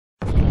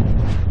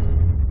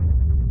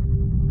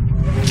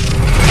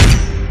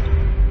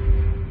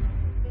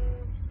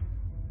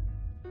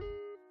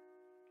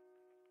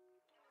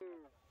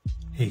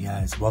Hey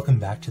guys, welcome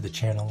back to the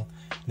channel.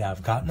 Now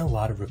I've gotten a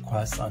lot of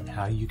requests on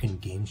how you can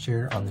game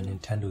share on the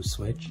Nintendo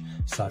Switch,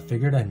 so I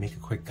figured I'd make a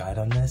quick guide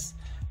on this.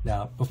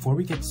 Now before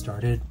we get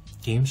started,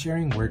 game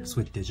sharing works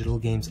with digital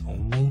games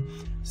only,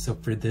 so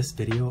for this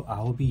video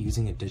I will be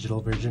using a digital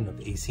version of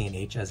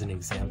ACNH as an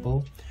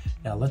example.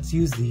 Now let's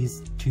use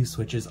these two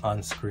switches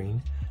on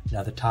screen.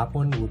 Now the top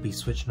one will be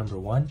switch number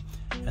 1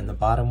 and the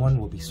bottom one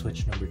will be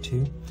switch number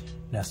 2.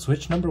 Now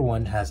switch number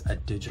 1 has a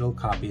digital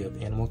copy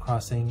of Animal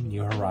Crossing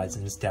New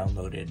Horizons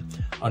downloaded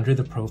under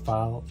the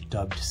profile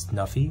dubbed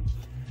Snuffy.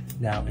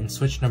 Now in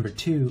switch number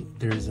 2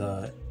 there's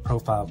a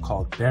profile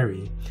called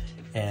Berry,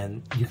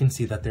 and you can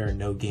see that there are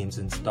no games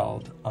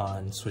installed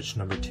on switch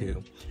number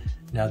 2.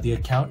 Now the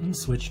account in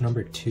switch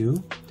number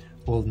 2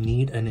 will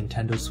need a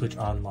Nintendo Switch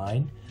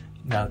Online.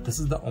 Now this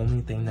is the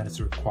only thing that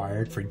is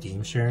required for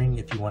game sharing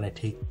if you want to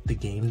take the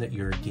game that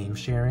you're game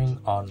sharing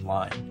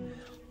online.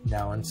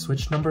 Now on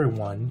switch number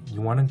 1, you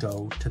want to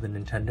go to the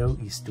Nintendo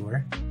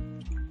eStore.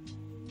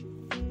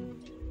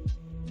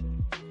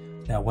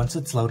 Now once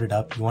it's loaded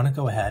up, you want to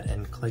go ahead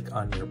and click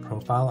on your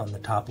profile on the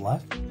top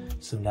left.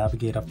 So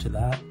navigate up to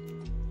that.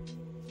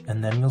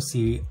 And then you'll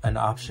see an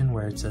option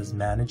where it says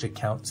Manage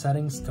Account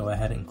Settings. Go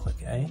ahead and click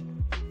A.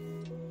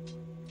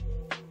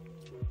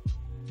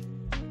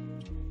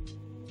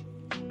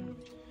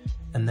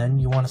 And then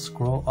you want to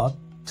scroll up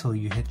till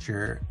you hit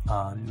your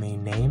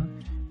main name.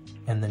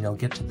 And then you'll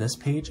get to this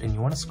page and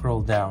you want to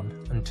scroll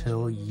down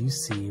until you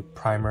see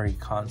primary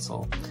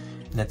console,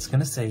 and it's going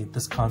to say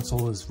this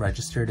console is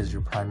registered as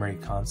your primary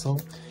console,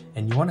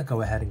 and you want to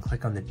go ahead and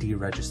click on the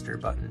deregister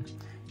button.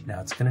 Now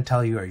it's going to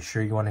tell you, are you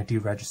sure you want to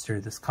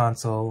deregister this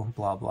console,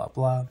 blah blah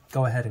blah.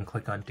 Go ahead and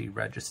click on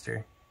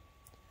deregister.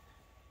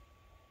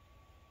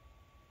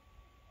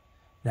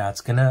 Now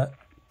it's going to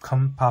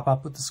pop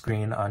up with the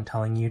screen on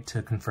telling you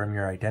to confirm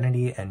your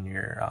identity and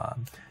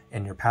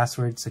your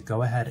password, so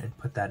go ahead and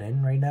put that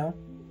in right now.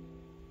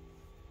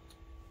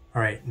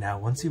 Alright, now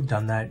once you've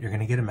done that, you're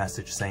going to get a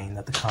message saying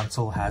that the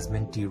console has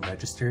been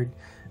deregistered.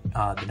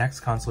 The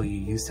next console you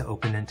use to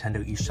open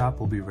Nintendo eShop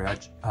will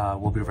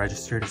be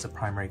registered as a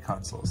primary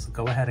console, so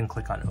go ahead and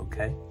click on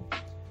OK.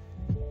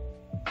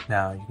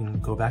 Now you can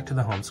go back to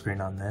the home screen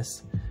on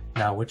this.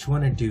 Now what you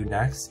want to do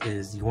next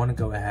is you want to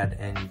go ahead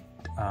and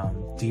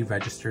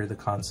deregister the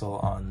console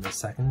on the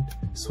second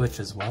Switch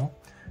as well.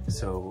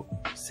 So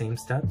same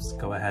steps,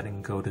 go ahead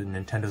and go to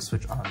Nintendo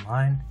Switch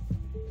Online.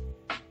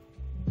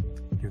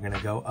 You're going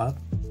to go up,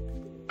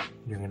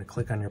 you're going to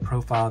click on your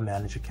profile,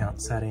 Manage Account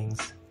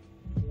Settings.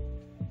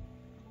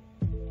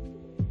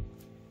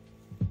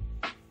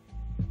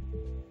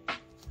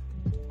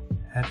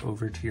 Head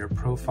over to your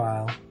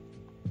profile,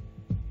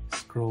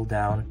 scroll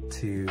down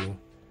to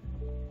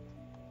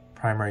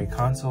Primary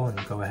Console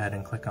and go ahead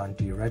and click on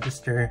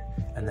Deregister,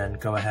 and then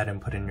go ahead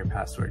and put in your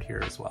password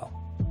here as well.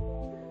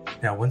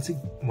 Now once you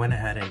went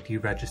ahead and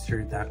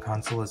deregistered that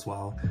console as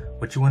well,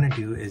 what you want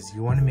to do is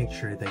you want to make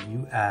sure that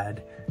you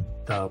add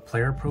the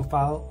player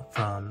profile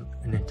from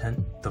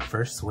the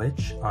first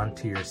Switch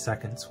onto your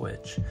second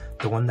Switch,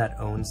 the one that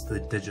owns the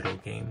digital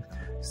game.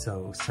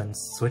 So since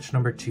Switch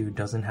number 2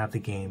 doesn't have the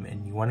game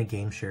and you want to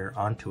game share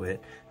onto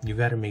it, you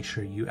got to make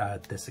sure you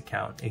add this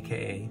account,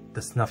 aka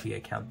the Snuffy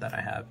account that I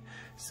have.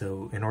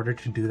 So in order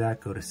to do that,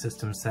 go to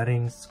System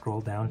Settings,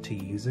 scroll down to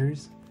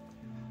Users,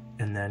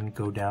 and then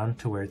go down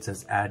to where it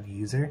says Add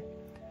User,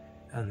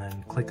 and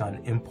then click on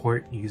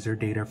Import User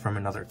Data from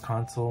another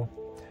console.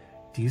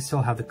 Do you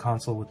still have the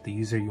console with the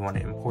user you want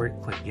to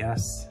import? Click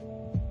Yes.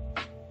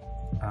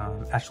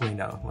 Actually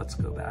no, let's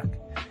go back.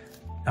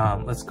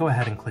 Let's go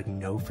ahead and click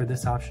No for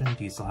this option.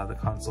 Do you still have the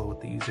console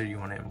with the user you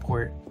want to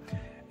import?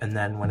 And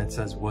then when it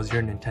says, was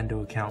your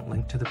Nintendo account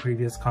linked to the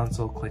previous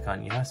console? Click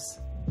on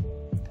Yes.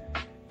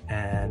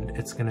 And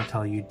it's going to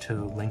tell you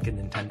to link a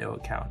Nintendo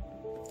account.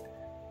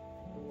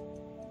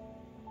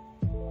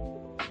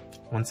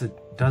 Once it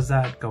does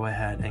that, go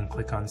ahead and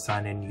click on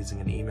sign in using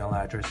an email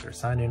address or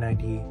sign in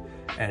ID,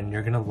 and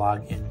you're going to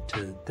log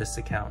into this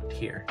account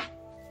here.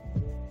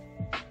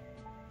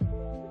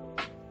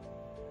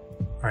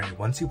 Alright,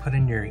 once you put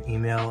in your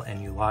email and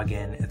you log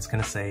in, it's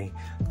going to say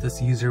this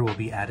user will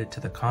be added to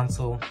the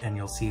console, and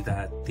you'll see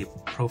that the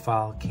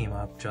profile came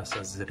up just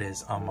as it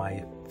is on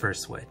my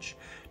first Switch.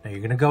 Now you're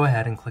going to go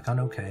ahead and click on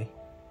OK.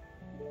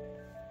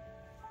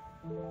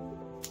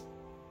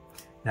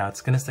 Now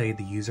it's going to say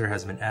the user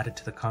has been added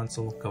to the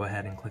console. Go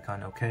ahead and click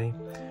on OK.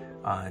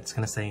 It's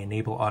going to say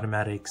enable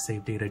automatic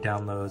save data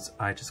downloads.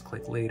 I just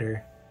click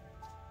later.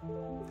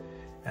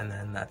 And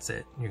then that's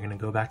it. You're going to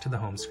go back to the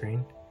home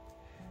screen.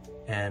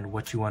 And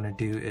what you want to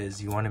do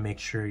is you want to make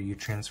sure you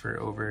transfer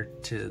over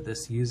to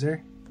this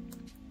user.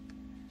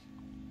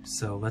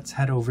 So let's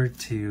head over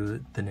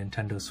to the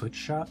Nintendo Switch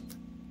shop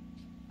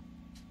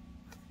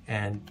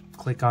and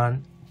click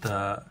on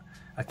the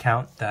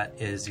account that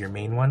is your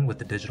main one with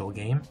the digital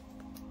game.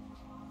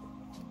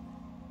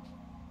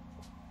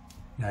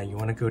 Now you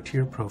want to go to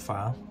your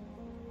profile,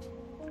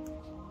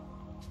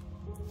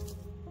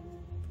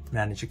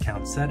 Manage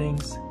Account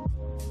Settings,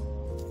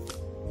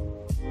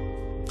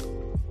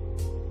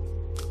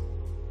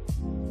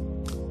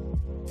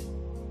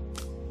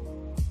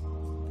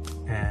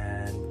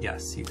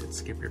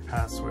 skip your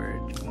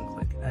password, you can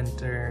click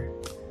enter,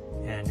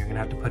 and you're gonna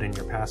have to put in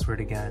your password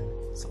again.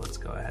 So let's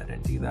go ahead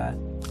and do that.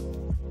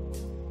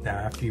 Now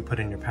after you put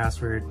in your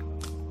password,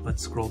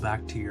 let's scroll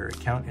back to your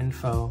account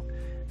info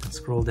and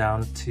scroll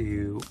down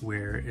to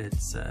where it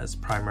says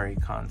primary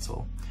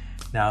console.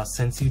 Now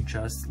since you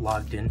just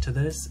logged into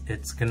this,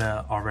 it's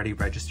gonna already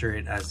register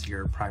it as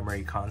your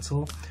primary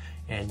console,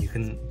 and you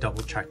can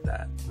double check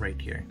that right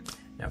here.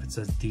 Now if it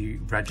says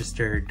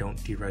deregister, don't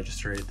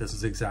deregister it. This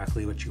is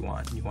exactly what you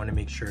want. You want to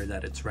make sure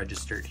that it's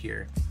registered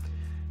here.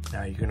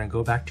 Now you're gonna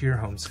go back to your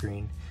home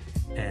screen,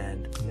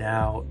 and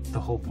now the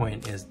whole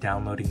point is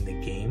downloading the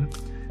game.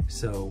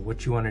 So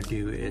what you want to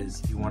do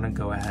is you want to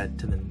go ahead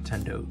to the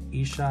Nintendo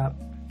eShop.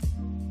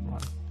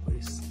 Wrong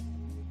place.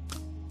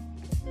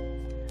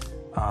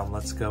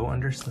 Let's go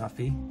under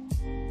Snuffy.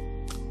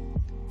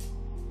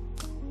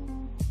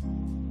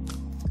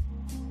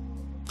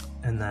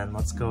 And then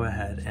let's go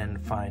ahead and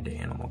find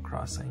Animal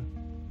Crossing.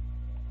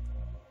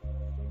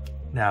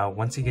 Now,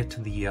 once you get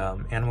to the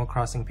Animal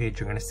Crossing page,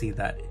 you're going to see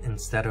that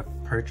instead of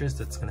purchase,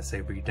 it's going to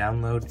say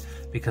re-download,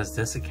 because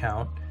this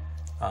account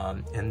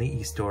in the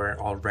eStore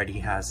already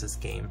has this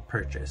game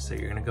purchased. So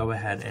you're going to go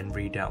ahead and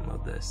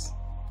re-download this.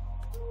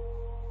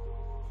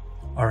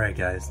 Alright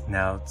guys,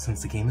 now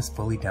since the game is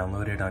fully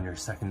downloaded on your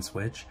second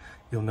Switch,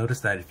 you'll notice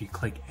that if you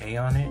click A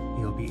on it,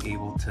 you'll be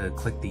able to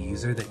click the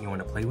user that you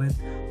want to play with.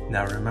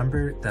 Now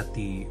remember that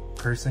the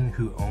person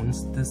who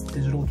owns this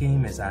digital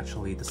game is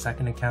actually the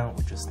second account,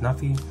 which is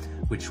Snuffy,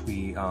 which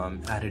we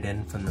added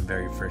in from the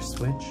very first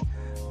Switch.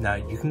 Now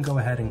you can go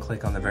ahead and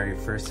click on the very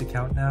first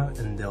account now,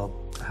 and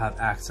they'll have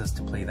access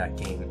to play that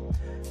game.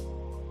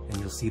 And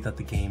you'll see that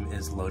the game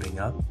is loading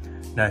up.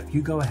 Now if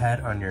you go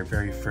ahead on your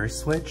very first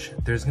Switch,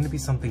 there's going to be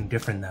something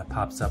different that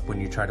pops up when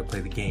you try to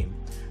play the game.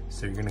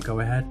 So you're going to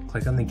go ahead,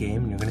 click on the game,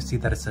 and you're going to see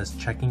that it says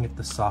checking if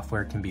the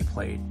software can be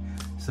played.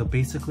 So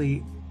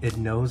basically it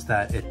knows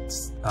that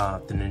it's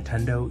the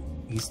Nintendo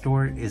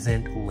eStore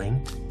isn't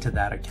linked to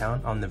that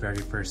account on the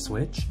very first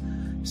Switch.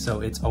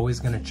 So it's always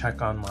going to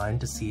check online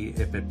to see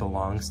if it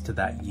belongs to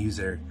that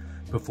user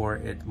before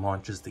it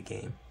launches the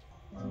game.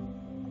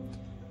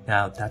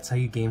 Now that's how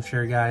you game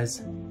share,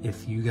 guys.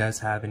 If you guys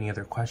have any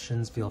other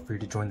questions, feel free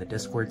to join the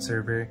Discord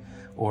server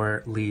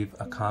or leave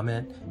a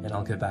comment and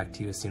I'll get back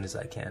to you as soon as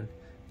I can.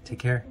 Take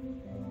care.